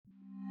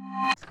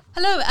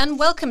Hello and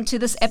welcome to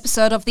this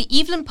episode of the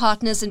Evelyn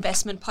Partners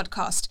Investment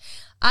Podcast.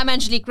 I'm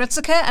Angelique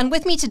Ritziker and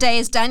with me today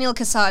is Daniel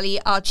Casali,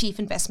 our Chief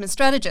Investment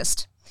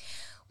Strategist.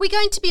 We're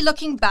going to be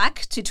looking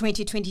back to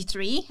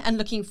 2023 and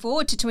looking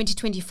forward to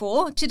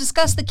 2024 to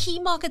discuss the key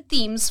market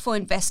themes for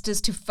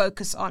investors to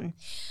focus on.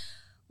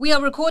 We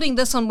are recording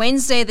this on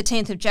Wednesday, the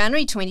 10th of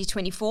January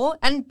 2024,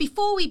 and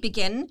before we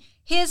begin,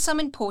 here's some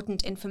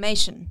important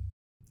information.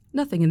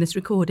 Nothing in this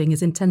recording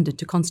is intended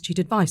to constitute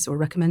advice or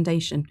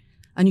recommendation,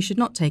 and you should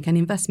not take any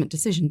investment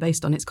decision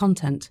based on its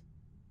content.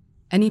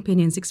 Any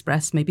opinions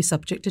expressed may be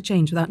subject to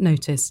change without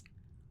notice.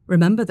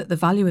 Remember that the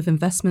value of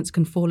investments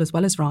can fall as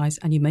well as rise,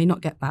 and you may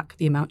not get back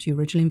the amount you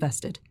originally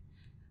invested.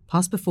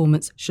 Past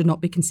performance should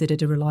not be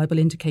considered a reliable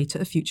indicator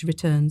of future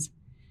returns.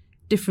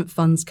 Different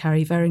funds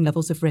carry varying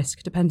levels of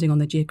risk depending on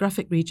the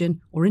geographic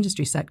region or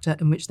industry sector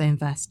in which they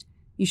invest.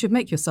 You should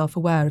make yourself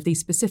aware of these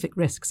specific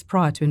risks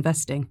prior to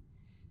investing.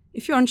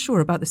 If you're unsure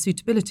about the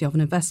suitability of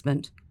an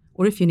investment,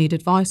 or if you need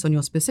advice on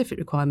your specific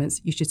requirements,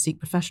 you should seek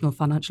professional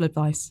financial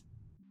advice.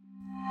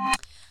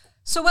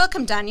 So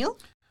welcome, Daniel.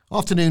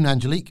 Afternoon,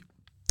 Angelique.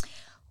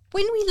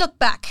 When we look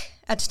back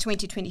at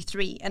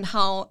 2023 and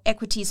how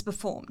equities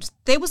performed,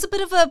 there was a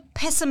bit of a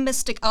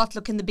pessimistic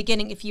outlook in the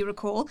beginning, if you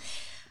recall,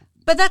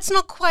 but that's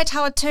not quite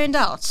how it turned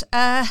out.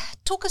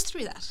 Talk us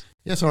through that.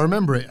 Yes, I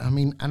remember it.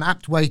 An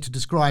apt way to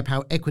describe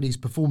how equities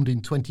performed in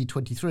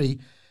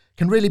 2023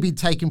 can really be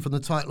taken from the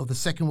title of the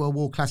Second World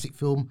War classic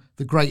film,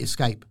 The Great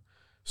Escape.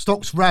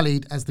 Stocks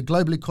rallied as the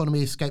global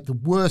economy escaped the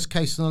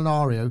worst-case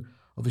scenario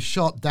of a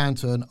sharp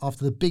downturn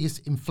after the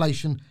biggest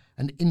inflation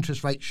and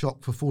interest rate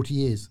shock for 40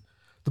 years.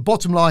 The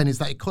bottom line is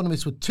that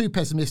economists were too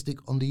pessimistic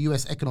on the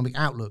US economic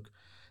outlook.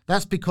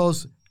 That's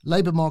because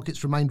labour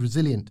markets remained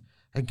resilient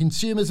and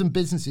consumers and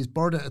businesses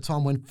borrowed at a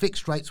time when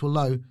fixed rates were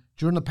low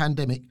during the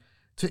pandemic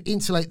to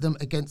insulate them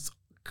against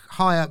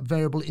higher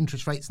variable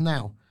interest rates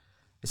now.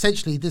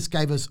 Essentially, this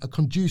gave us a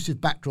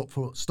conducive backdrop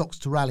for stocks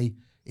to rally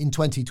in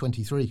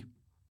 2023.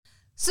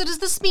 So does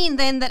this mean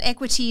then that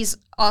equities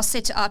are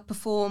set to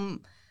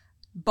outperform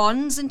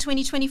bonds in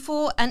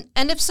 2024? And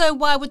if so,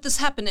 why would this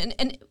happen?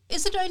 And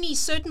is it only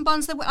certain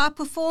bonds that would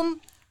outperform,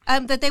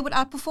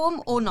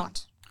 or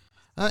not?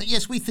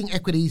 Yes, we think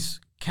equities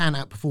can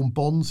outperform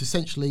bonds.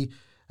 Essentially,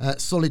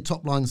 solid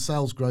top-line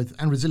sales growth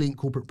and resilient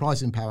corporate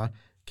pricing power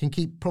can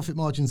keep profit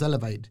margins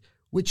elevated,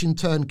 which in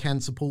turn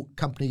can support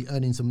company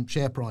earnings and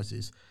share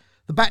prices.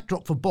 The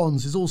backdrop for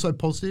bonds is also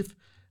positive.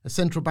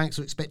 Central banks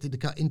are expected to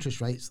cut interest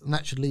rates, and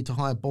that should lead to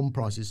higher bond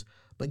prices.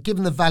 But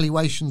given the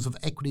valuations of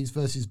equities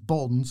versus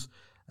bonds,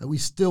 we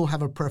still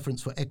have a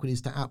preference for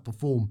equities to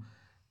outperform.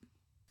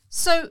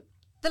 So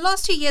the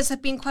last 2 years have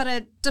been quite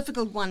a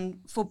difficult one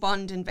for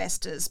bond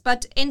investors.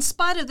 But in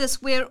spite of this,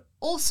 we're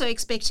also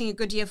expecting a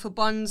good year for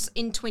bonds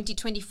in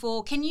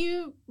 2024. Can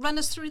you run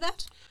us through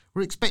that?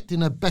 We're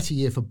expecting a better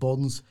year for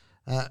bonds.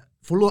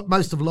 For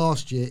most of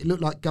last year, it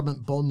looked like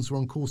government bonds were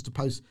on course to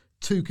post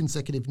 2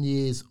 consecutive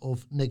years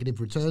of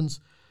negative returns.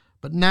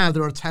 But now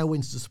there are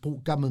tailwinds to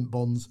support government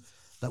bonds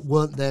that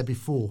weren't there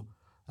before.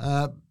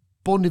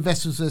 Bond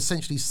investors are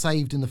essentially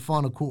saved in the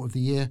final quarter of the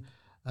year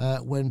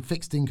when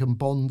fixed income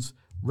bonds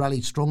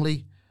rallied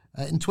strongly.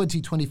 In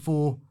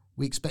 2024,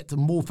 we expect a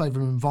more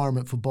favourable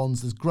environment for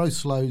bonds as growth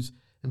slows,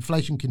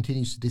 inflation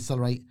continues to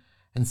decelerate,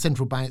 and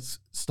central banks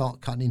start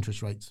cutting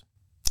interest rates.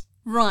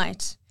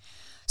 Right.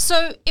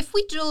 So if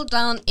we drill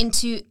down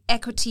into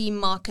equity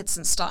markets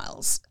and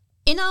styles,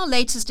 in our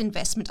latest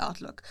investment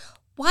outlook,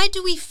 why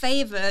do we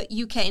favour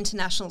UK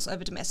internationals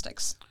over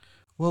domestics?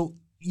 Well,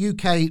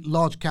 UK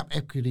large cap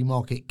equity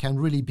market can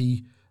really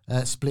be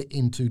split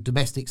into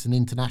domestics and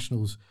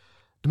internationals.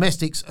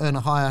 Domestics earn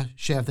a higher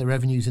share of their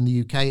revenues in the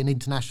UK and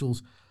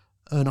internationals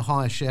earn a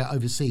higher share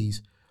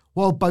overseas.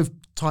 While both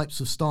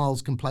types of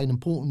styles can play an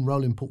important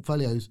role in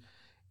portfolios,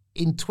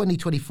 in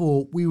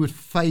 2024 we would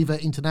favour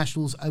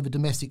internationals over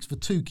domestics for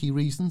 2 key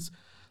reasons.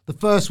 The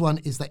first one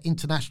is that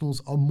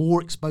internationals are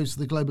more exposed to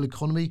the global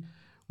economy,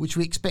 which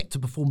we expect to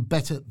perform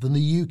better than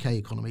the UK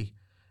economy.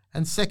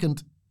 And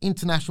second,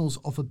 internationals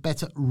offer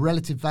better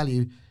relative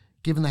value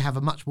given they have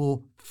a much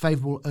more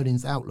favourable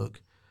earnings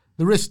outlook.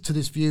 The risk to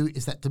this view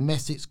is that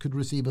domestics could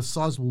receive a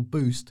sizable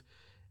boost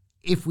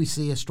if we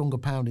see a stronger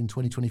pound in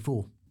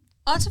 2024.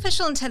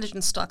 Artificial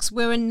intelligence stocks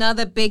were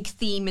another big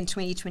theme in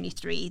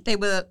 2023.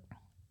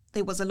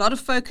 There was a lot of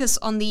focus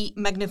on the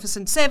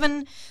Magnificent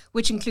Seven,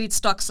 which includes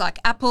stocks like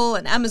Apple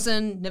and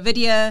Amazon,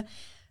 Nvidia.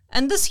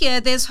 And this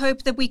year, there's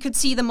hope that we could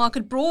see the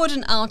market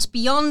broaden out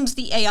beyond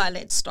the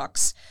AI-led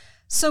stocks.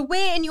 So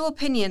where, in your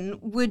opinion,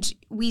 would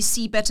we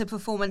see better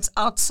performance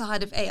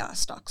outside of AI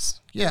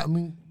stocks? Yeah,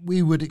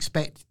 we would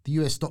expect the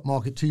US stock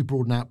market to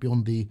broaden out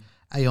beyond the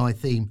AI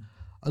theme.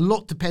 A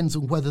lot depends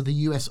on whether the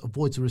US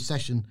avoids a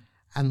recession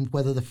and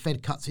whether the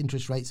Fed cuts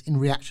interest rates in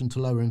reaction to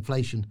lower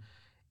inflation.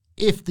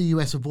 If the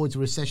US avoids a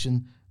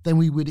recession, then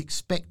we would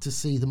expect to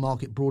see the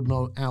market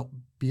broaden out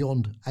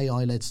beyond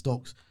AI-led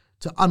stocks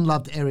to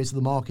unloved areas of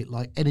the market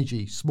like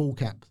energy, small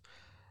cap.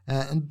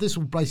 And this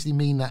will basically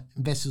mean that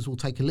investors will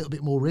take a little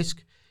bit more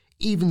risk.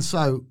 Even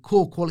so,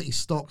 core quality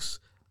stocks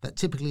that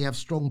typically have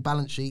strong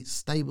balance sheets,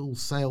 stable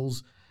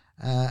sales,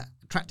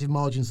 attractive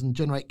margins and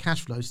generate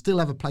cash flow still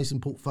have a place in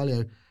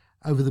portfolio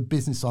over the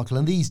business cycle.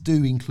 And these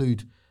do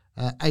include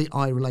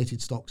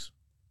AI-related stocks.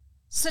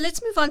 So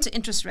let's move on to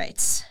interest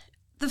rates.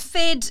 The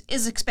Fed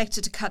is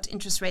expected to cut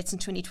interest rates in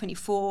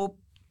 2024,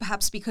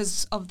 perhaps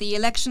because of the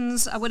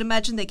elections. I would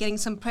imagine they're getting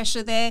some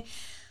pressure there.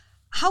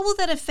 How will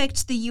that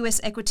affect the US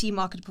equity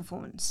market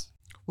performance?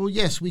 Well,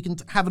 yes, we can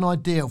have an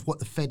idea of what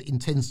the Fed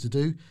intends to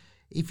do.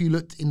 If you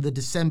looked in the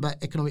December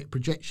economic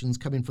projections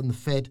coming from the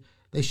Fed,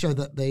 they show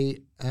that they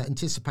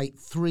anticipate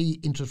 3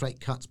 interest rate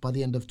cuts by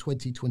the end of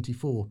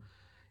 2024.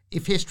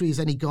 If history is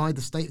any guide,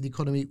 the state of the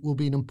economy will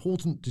be an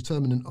important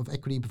determinant of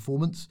equity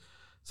performance.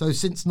 So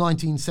since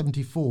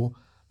 1974,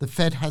 the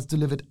Fed has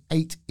delivered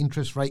 8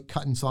 interest rate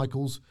cutting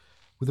cycles,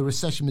 with a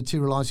recession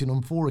materialising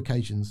on 4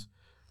 occasions.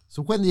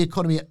 So when the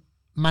economy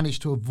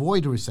managed to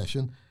avoid a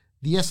recession,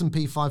 the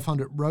S&P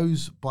 500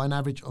 rose by an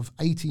average of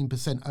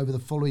 18% over the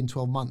following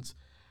 12 months.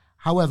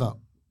 However,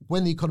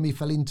 when the economy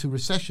fell into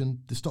recession,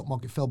 the stock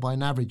market fell by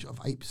an average of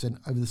 8%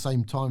 over the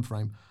same time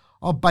frame.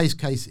 Our base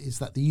case is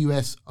that the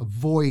US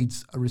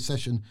avoids a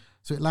recession,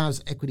 so it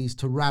allows equities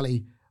to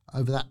rally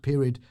over that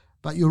period.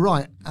 But you're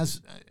right,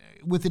 as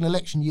with an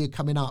election year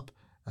coming up,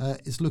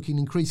 it's looking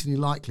increasingly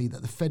likely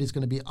that the Fed is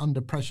going to be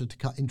under pressure to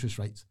cut interest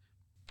rates.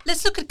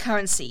 Let's look at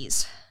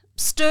currencies.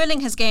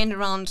 Sterling has gained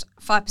around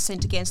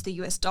 5% against the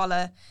US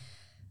dollar.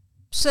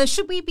 So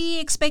should we be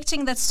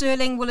expecting that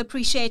sterling will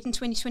appreciate in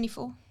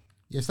 2024?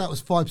 Yes, that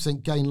was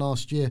 5% gain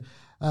last year.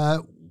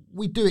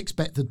 We do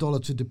expect the dollar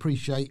to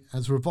depreciate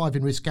as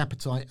reviving risk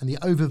appetite and the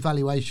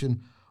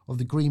overvaluation of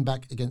the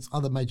greenback against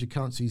other major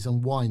currencies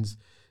unwinds.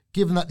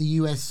 Given that the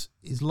US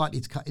is likely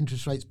to cut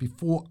interest rates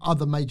before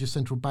other major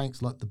central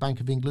banks like the Bank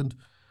of England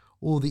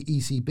or the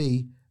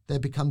ECB, there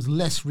becomes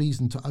less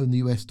reason to own the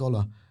US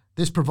dollar.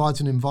 This provides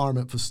an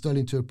environment for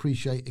sterling to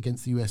appreciate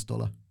against the US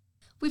dollar.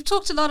 We've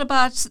talked a lot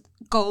about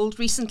gold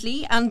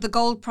recently, and the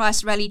gold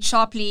price rallied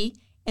sharply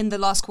in the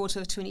last quarter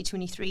of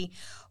 2023.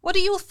 What are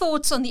your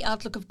thoughts on the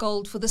outlook of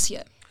gold for this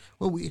year?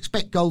 Well, we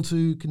expect gold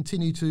to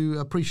continue to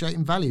appreciate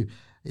in value.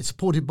 It's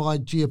supported by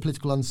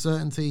geopolitical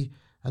uncertainty,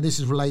 and this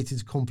is related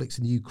to conflicts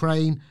in the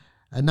Ukraine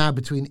and now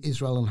between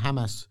Israel and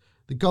Hamas.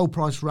 The gold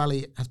price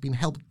rally has been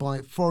helped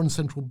by foreign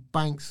central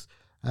banks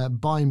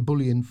buying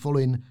bullion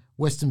following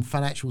Western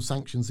financial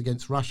sanctions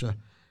against Russia.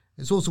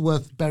 It's also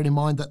worth bearing in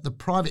mind that the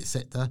private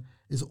sector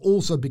is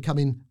also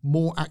becoming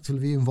more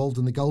actively involved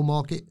in the gold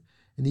market.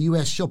 In the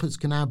US, shoppers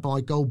can now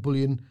buy gold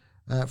bullion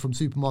from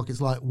supermarkets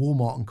like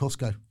Walmart and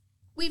Costco.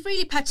 We've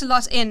really packed a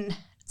lot in.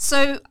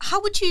 So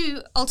how would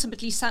you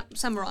ultimately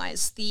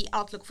summarise the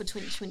outlook for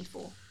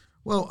 2024?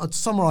 Well, I'd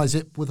summarise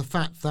it with the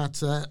fact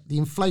that the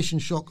inflation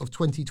shock of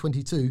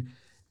 2022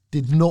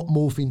 did not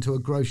morph into a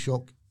growth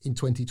shock in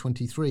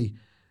 2023.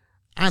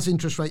 As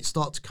interest rates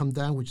start to come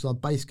down, which is our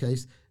base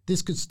case,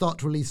 this could start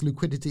to release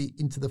liquidity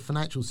into the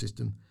financial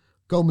system.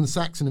 Goldman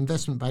Sachs, an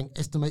investment bank,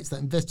 estimates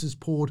that investors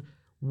poured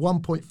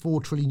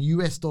 $1.4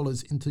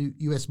 trillion into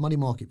US money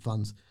market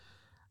funds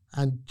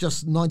and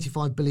just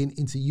 $95 billion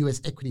into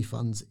US equity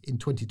funds in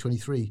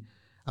 2023.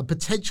 A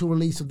potential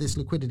release of this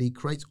liquidity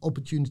creates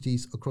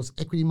opportunities across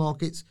equity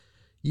markets,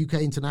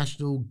 UK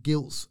international,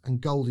 gilts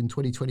and gold in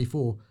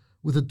 2024,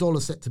 with the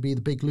dollar set to be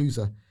the big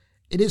loser.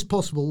 It is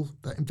possible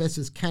that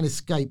investors can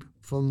escape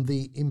from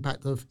the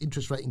impact of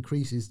interest rate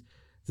increases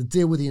to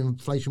deal with the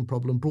inflation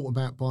problem brought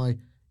about by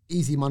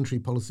easy monetary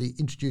policy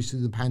introduced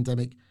through the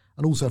pandemic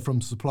and also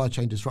from supply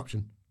chain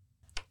disruption.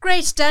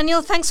 Great,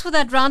 Daniel. Thanks for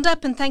that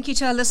roundup, and thank you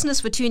to our listeners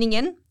for tuning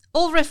in.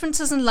 All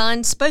references and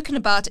lines spoken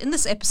about in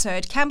this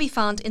episode can be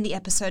found in the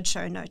episode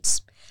show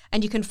notes.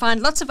 And you can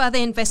find lots of other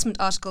investment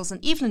articles on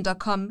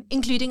evelyn.com,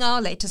 including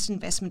our latest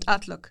investment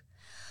outlook.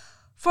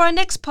 For our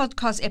next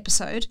podcast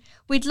episode,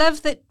 we'd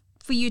love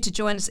for you to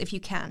join us if you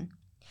can.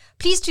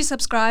 Please do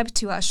subscribe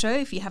to our show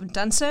if you haven't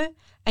done so,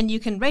 and you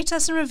can rate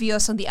us and review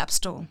us on the App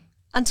Store.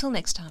 Until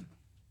next time.